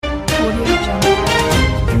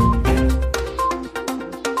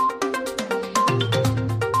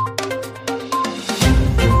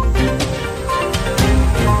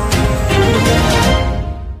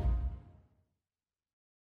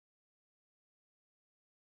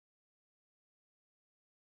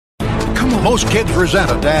Most kids resent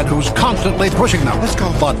a dad who's constantly pushing them. Let's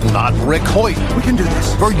go. But not Rick Hoyt. We can do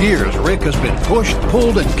this. For years, Rick has been pushed,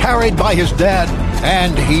 pulled, and carried by his dad,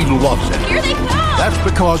 and he loves it. Here they come! That's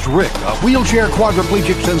because Rick, a wheelchair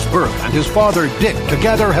quadriplegic since birth, and his father, Dick,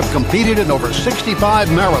 together have competed in over 65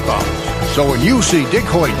 marathons. So when you see Dick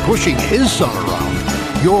Hoyt pushing his son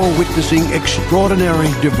around, you're witnessing extraordinary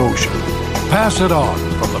devotion. Pass it on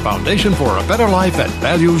from the Foundation for a Better Life at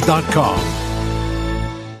values.com.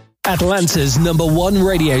 Atlanta's #1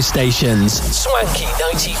 radio stations, Swanky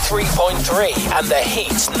 93.3 and The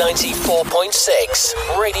Heat 94.6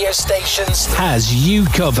 radio stations, has you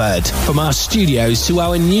covered. From our studios to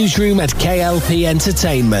our newsroom at KLP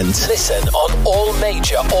Entertainment. Listen on all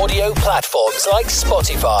major audio platforms like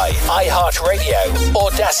Spotify, iHeartRadio,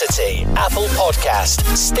 Audacity, Apple Podcast,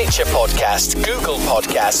 Stitcher Podcast, Google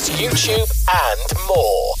Podcast, YouTube, and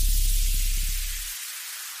more.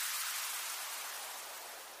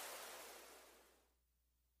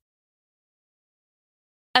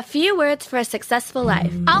 A few words for a successful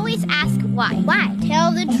life. Always ask why. Why?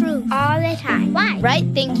 Tell the truth all the time. Why? Write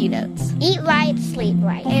thank you notes. Eat right, sleep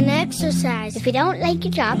right, and exercise. If you don't like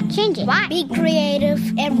your job, change it. Why? Be creative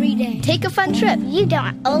every day. Take a fun trip. You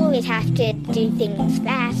don't always have to do things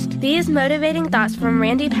fast. These motivating thoughts from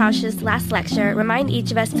Randy Pausch's last lecture remind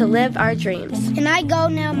each of us to live our dreams. Can I go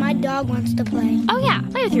now? My dog wants to play. Oh yeah,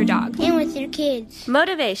 play with your dog. And with your kids.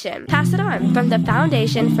 Motivation. Pass it on from the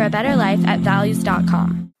Foundation for a Better Life at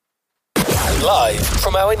values.com. Live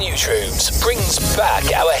from our newsrooms brings back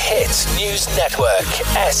our hit news network,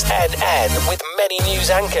 SNN, with many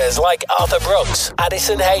news anchors like Arthur Brooks,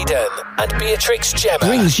 Addison Hayden, and Beatrix Gemma.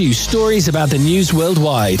 Brings you stories about the news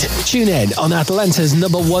worldwide. Tune in on Atlanta's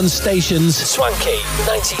 #1 stations, Swanky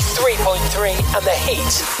 93.3 and The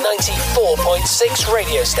Heat 94.6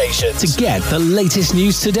 radio stations. To get the latest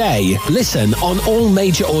news today, listen on all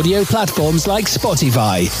major audio platforms like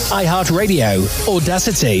Spotify, iHeartRadio,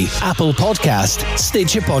 Audacity, Apple Podcast,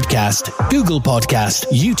 Stitcher Podcast, Google Podcast,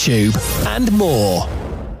 YouTube, and more.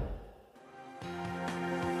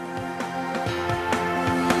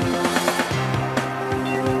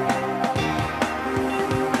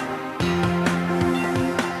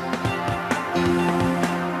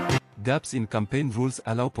 Gaps in campaign rules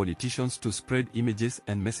allow politicians to spread images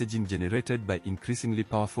and messaging generated by increasingly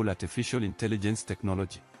powerful artificial intelligence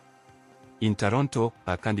technology. In Toronto,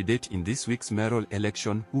 a candidate in this week's mayoral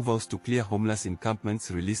election who vows to clear homeless encampments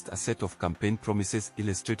released a set of campaign promises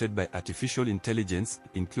illustrated by artificial intelligence,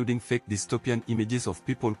 including fake dystopian images of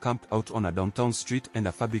people camped out on a downtown street and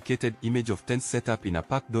a fabricated image of tents set up in a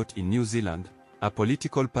park. In New Zealand, a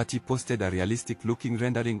political party posted a realistic-looking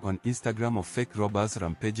rendering on Instagram of fake robbers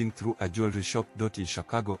rampaging through a jewelry shop. In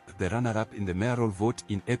Chicago, the runner-up in the mayoral vote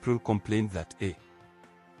in April complained that a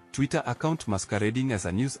Twitter account masquerading as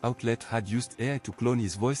a news outlet had used AI to clone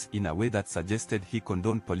his voice in a way that suggested he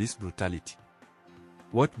condoned police brutality.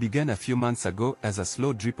 What began a few months ago as a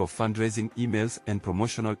slow drip of fundraising emails and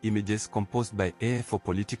promotional images composed by AI for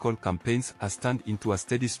political campaigns has turned into a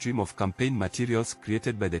steady stream of campaign materials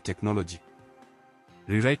created by the technology,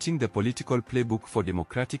 rewriting the political playbook for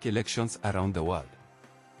democratic elections around the world.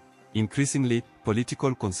 Increasingly,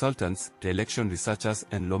 political consultants, election researchers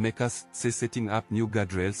and lawmakers say setting up new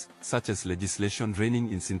guardrails, such as legislation reining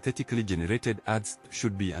in synthetically generated ads,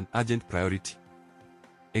 should be an urgent priority.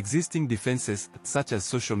 Existing defenses, such as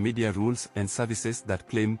social media rules and services that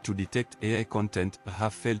claim to detect AI content,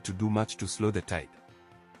 have failed to do much to slow the tide.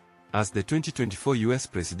 As the 2024 US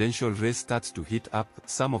presidential race starts to heat up,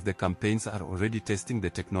 some of the campaigns are already testing the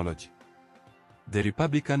technology. The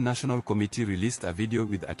Republican National Committee released a video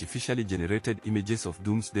with artificially generated images of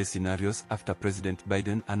doomsday scenarios after President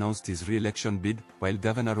Biden announced his re-election bid, while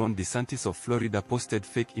Governor Ron DeSantis of Florida posted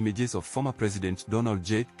fake images of former President Donald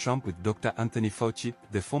J. Trump with Dr. Anthony Fauci,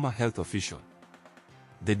 the former health official.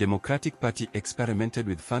 The Democratic Party experimented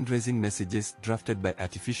with fundraising messages drafted by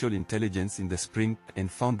artificial intelligence in the spring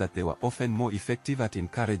and found that they were often more effective at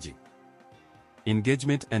encouraging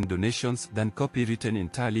engagement and donations than copy written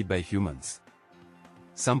entirely by humans.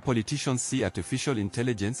 Some politicians see artificial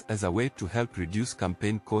intelligence as a way to help reduce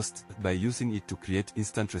campaign costs by using it to create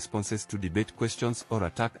instant responses to debate questions or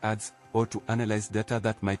attack ads, or to analyze data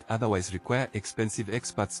that might otherwise require expensive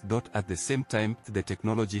experts. At the same time, the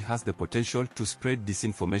technology has the potential to spread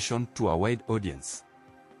disinformation to a wide audience.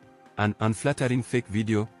 An unflattering fake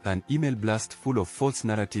video, an email blast full of false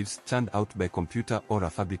narratives churned out by computer, or a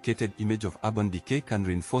fabricated image of urban decay can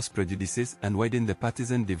reinforce prejudices and widen the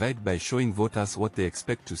partisan divide by showing voters what they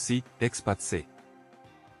expect to see, experts say.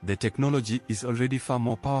 The technology is already far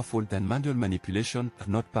more powerful than manual manipulation,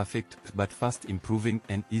 not perfect, but fast improving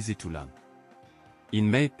and easy to learn. In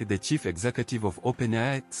May, the chief executive of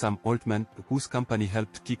OpenAI, Sam Altman, whose company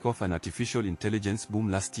helped kick off an artificial intelligence boom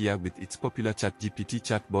last year with its popular ChatGPT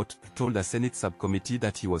chatbot, told a Senate subcommittee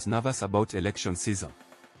that he was nervous about election season.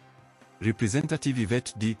 Representative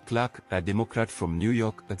Yvette D. Clarke, a Democrat from New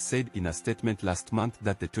York, said in a statement last month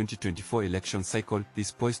that the 2024 election cycle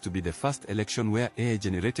is poised to be the first election where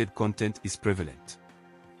AI-generated content is prevalent.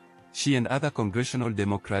 She and other congressional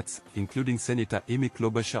Democrats, including Senator Amy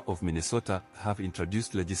Klobuchar of Minnesota, have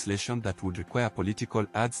introduced legislation that would require political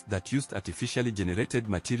ads that used artificially generated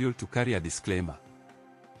material to carry a disclaimer.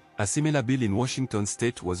 A similar bill in Washington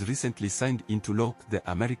state was recently signed into law. The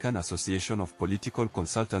American Association of Political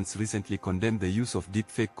Consultants recently condemned the use of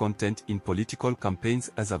deepfake content in political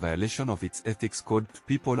campaigns as a violation of its ethics code.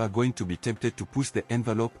 People are going to be tempted to push the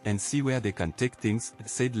envelope and see where they can take things,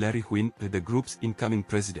 said Larry Huynh, the group's incoming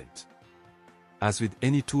president. As with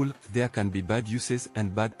any tool, there can be bad uses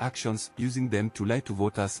and bad actions, using them to lie to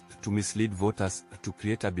voters, to mislead voters, to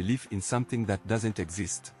create a belief in something that doesn't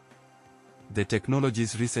exist. The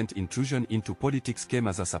technology's recent intrusion into politics came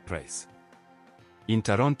as a surprise. In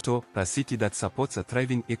Toronto, a city that supports a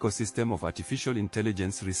thriving ecosystem of artificial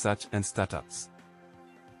intelligence research and startups,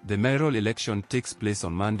 the mayoral election takes place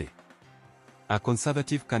on Monday. A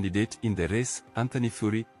conservative candidate in the race, Anthony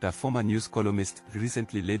Furey, the former news columnist,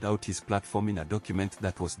 recently laid out his platform in a document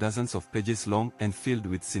that was dozens of pages long and filled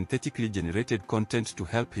with synthetically generated content to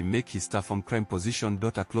help him make his tough on crime position.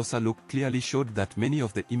 A closer look clearly showed that many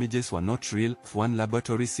of the images were not real. One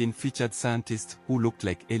laboratory scene featured scientists who looked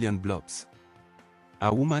like alien blobs.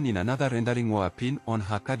 A woman in another rendering wore a pin on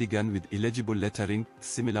her cardigan with illegible lettering.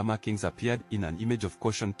 Similar markings appeared in an image of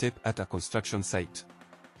caution tape at a construction site.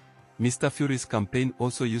 Mr. Furey's campaign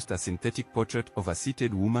also used a synthetic portrait of a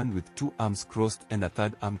seated woman with two arms crossed and a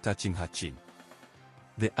third arm touching her chin.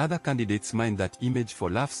 The other candidates mined that image for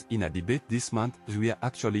laughs in a debate this month. "We are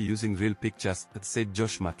actually using real pictures," said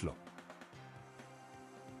Josh Matlow.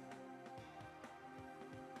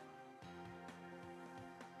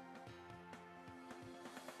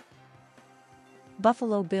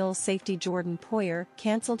 Buffalo Bills safety Jordan Poyer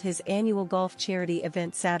canceled his annual golf charity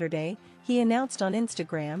event Saturday, he announced on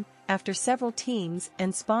Instagram, after several teams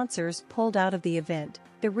and sponsors pulled out of the event.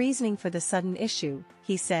 The reasoning for the sudden issue,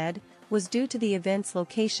 he said, was due to the event's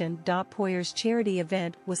location. Poyer's charity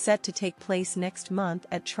event was set to take place next month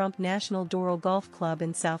at Trump National Doral Golf Club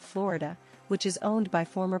in South Florida, which is owned by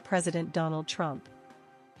former President Donald Trump.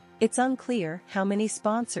 It's unclear how many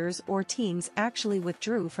sponsors or teams actually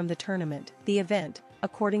withdrew from the tournament. The event,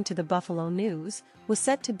 according to the Buffalo News, was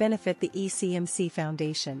set to benefit the ECMC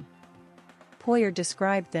Foundation. Poyer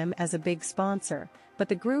described them as a big sponsor, but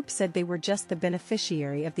the group said they were just the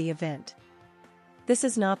beneficiary of the event. This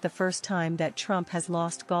is not the first time that Trump has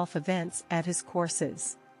lost golf events at his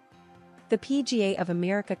courses. The PGA of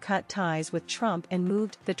America cut ties with Trump and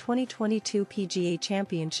moved the 2022 PGA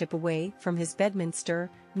Championship away from his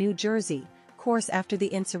Bedminster, New Jersey, course after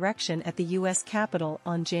the insurrection at the U.S. Capitol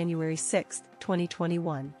on January 6,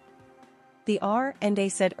 2021. The R&A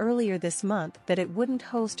said earlier this month that it wouldn't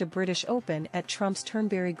host a British Open at Trump's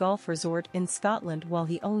Turnberry Golf Resort in Scotland while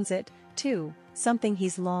he owns it, too, something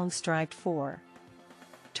he's long strived for.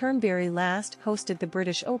 Turnberry last hosted the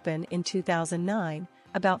British Open in 2009,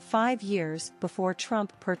 about 5 years before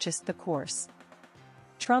Trump purchased the course.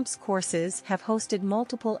 Trump's courses have hosted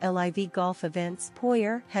multiple LIV golf events.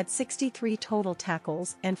 Poyer had 63 total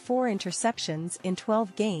tackles and 4 interceptions in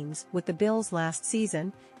 12 games with the Bills last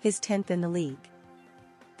season, his 10th in the league.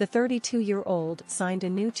 The 32-year-old signed a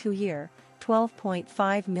new 2-year,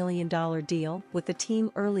 $12.5 million deal with the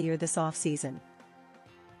team earlier this offseason.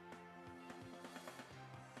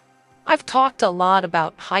 I've talked a lot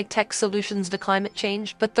about high-tech solutions to climate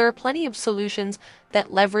change, but there are plenty of solutions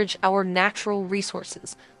that leverage our natural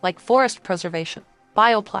resources, like forest preservation,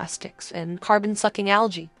 bioplastics, and carbon-sucking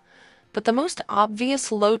algae. But the most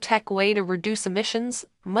obvious low-tech way to reduce emissions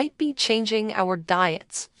might be changing our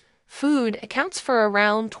diets. Food accounts for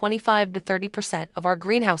around 25 to 30% of our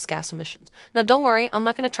greenhouse gas emissions. Now don't worry, I'm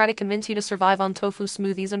not going to try to convince you to survive on tofu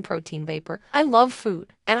smoothies and protein vapor. I love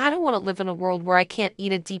food, and I don't want to live in a world where I can't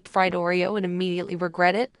eat a deep-fried Oreo and immediately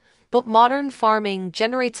regret it. But modern farming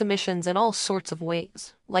generates emissions in all sorts of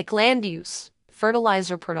ways, like land use,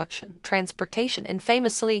 fertilizer production, transportation, and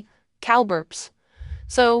famously, cow burps.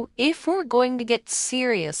 So if we're going to get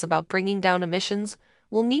serious about bringing down emissions,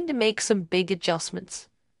 we'll need to make some big adjustments.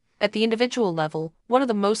 At the individual level, one of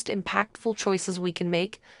the most impactful choices we can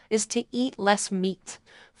make is to eat less meat.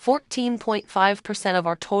 14.5% of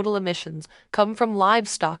our total emissions come from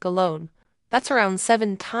livestock alone. That's around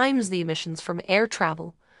 7 times the emissions from air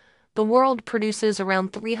travel. The world produces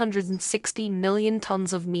around 360 million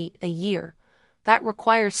tons of meat a year. That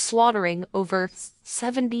requires slaughtering over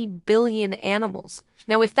 70 billion animals.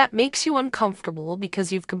 Now, if that makes you uncomfortable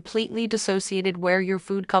because you've completely dissociated where your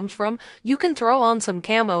food comes from, you can throw on some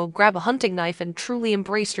camo, grab a hunting knife, and truly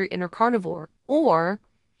embrace your inner carnivore. Or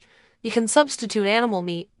you can substitute animal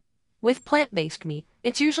meat with plant-based meat.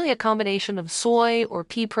 It's usually a combination of soy or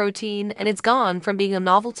pea protein, and it's gone from being a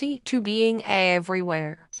novelty to being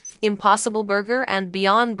everywhere. Impossible Burger and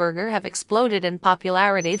Beyond Burger have exploded in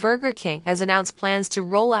popularity. Burger King has announced plans to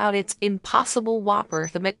roll out its Impossible Whopper,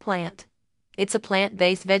 the McPlant. It's a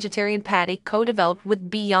plant-based vegetarian patty co-developed with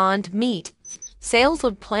Beyond Meat. Sales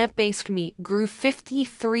of plant-based meat grew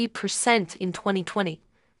 53% in 2020.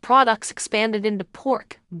 Products expanded into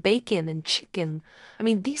pork, bacon, and chicken. I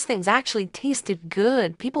mean, these things actually tasted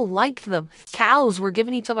good. People liked them. Cows were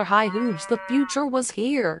giving each other high hooves. The future was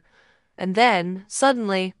here. And then,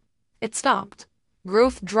 suddenly, it stopped.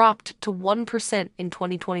 Growth dropped to 1% in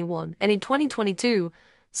 2021. And in 2022,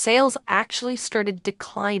 sales actually started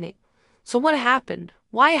declining. So what happened?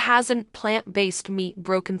 Why hasn't plant-based meat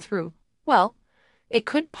broken through? Well, it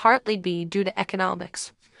could partly be due to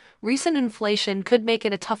economics. Recent inflation could make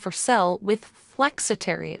it a tougher sell with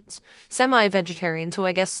flexitarians, semi-vegetarians who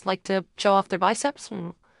I guess like to show off their biceps.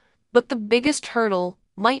 But the biggest hurdle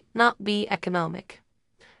might not be economic.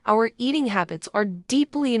 Our eating habits are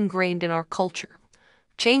deeply ingrained in our culture.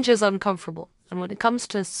 Change is uncomfortable, and when it comes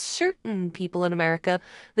to certain people in America,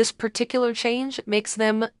 this particular change makes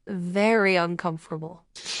them very uncomfortable.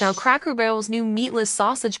 Now, Cracker Barrel's new meatless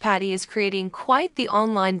sausage patty is creating quite the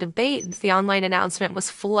online debate. The online announcement was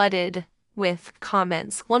flooded with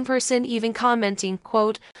comments. One person even commenting,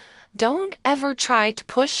 quote, "Don't ever try to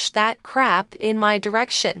push that crap in my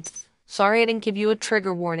direction." Sorry I didn't give you a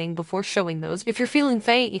trigger warning before showing those. If you're feeling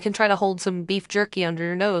faint, you can try to hold some beef jerky under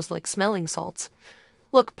your nose like smelling salts.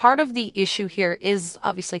 Look, part of the issue here is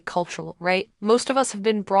obviously cultural, right? Most of us have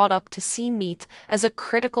been brought up to see meat as a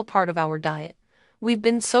critical part of our diet. We've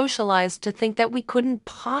been socialized to think that we couldn't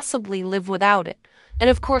possibly live without it. And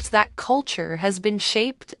of course, that culture has been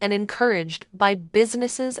shaped and encouraged by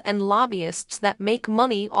businesses and lobbyists that make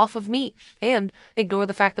money off of meat and ignore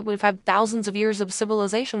the fact that we've had thousands of years of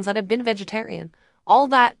civilizations that have been vegetarian. All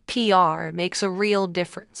that PR makes a real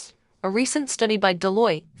difference. A recent study by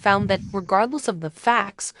Deloitte found that regardless of the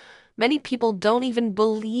facts, many people don't even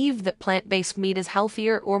believe that plant-based meat is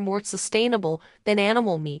healthier or more sustainable than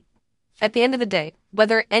animal meat. At the end of the day,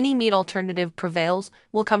 whether any meat alternative prevails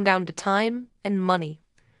will come down to time and money.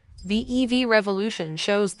 The EV revolution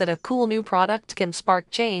shows that a cool new product can spark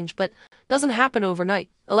change, but doesn't happen overnight.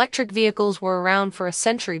 Electric vehicles were around for a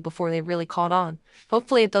century before they really caught on.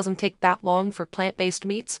 Hopefully it doesn't take that long for plant-based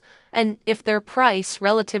meats, and if their price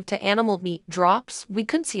relative to animal meat drops, we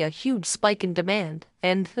could see a huge spike in demand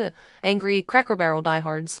and angry Cracker Barrel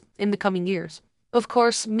diehards in the coming years. Of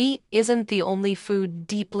course, meat isn't the only food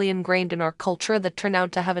deeply ingrained in our culture that turned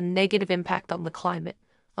out to have a negative impact on the climate.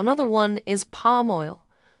 Another one is palm oil.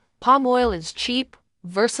 Palm oil is cheap,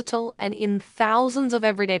 versatile, and in thousands of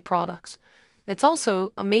everyday products. It's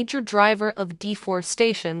also a major driver of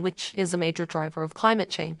deforestation, which is a major driver of climate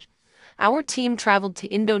change. Our team traveled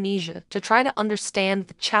to Indonesia to try to understand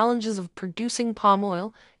the challenges of producing palm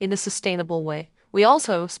oil in a sustainable way. We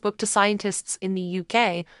also spoke to scientists in the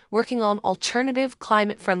UK working on alternative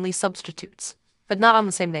climate-friendly substitutes, but not on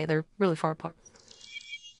the same day. They're really far apart.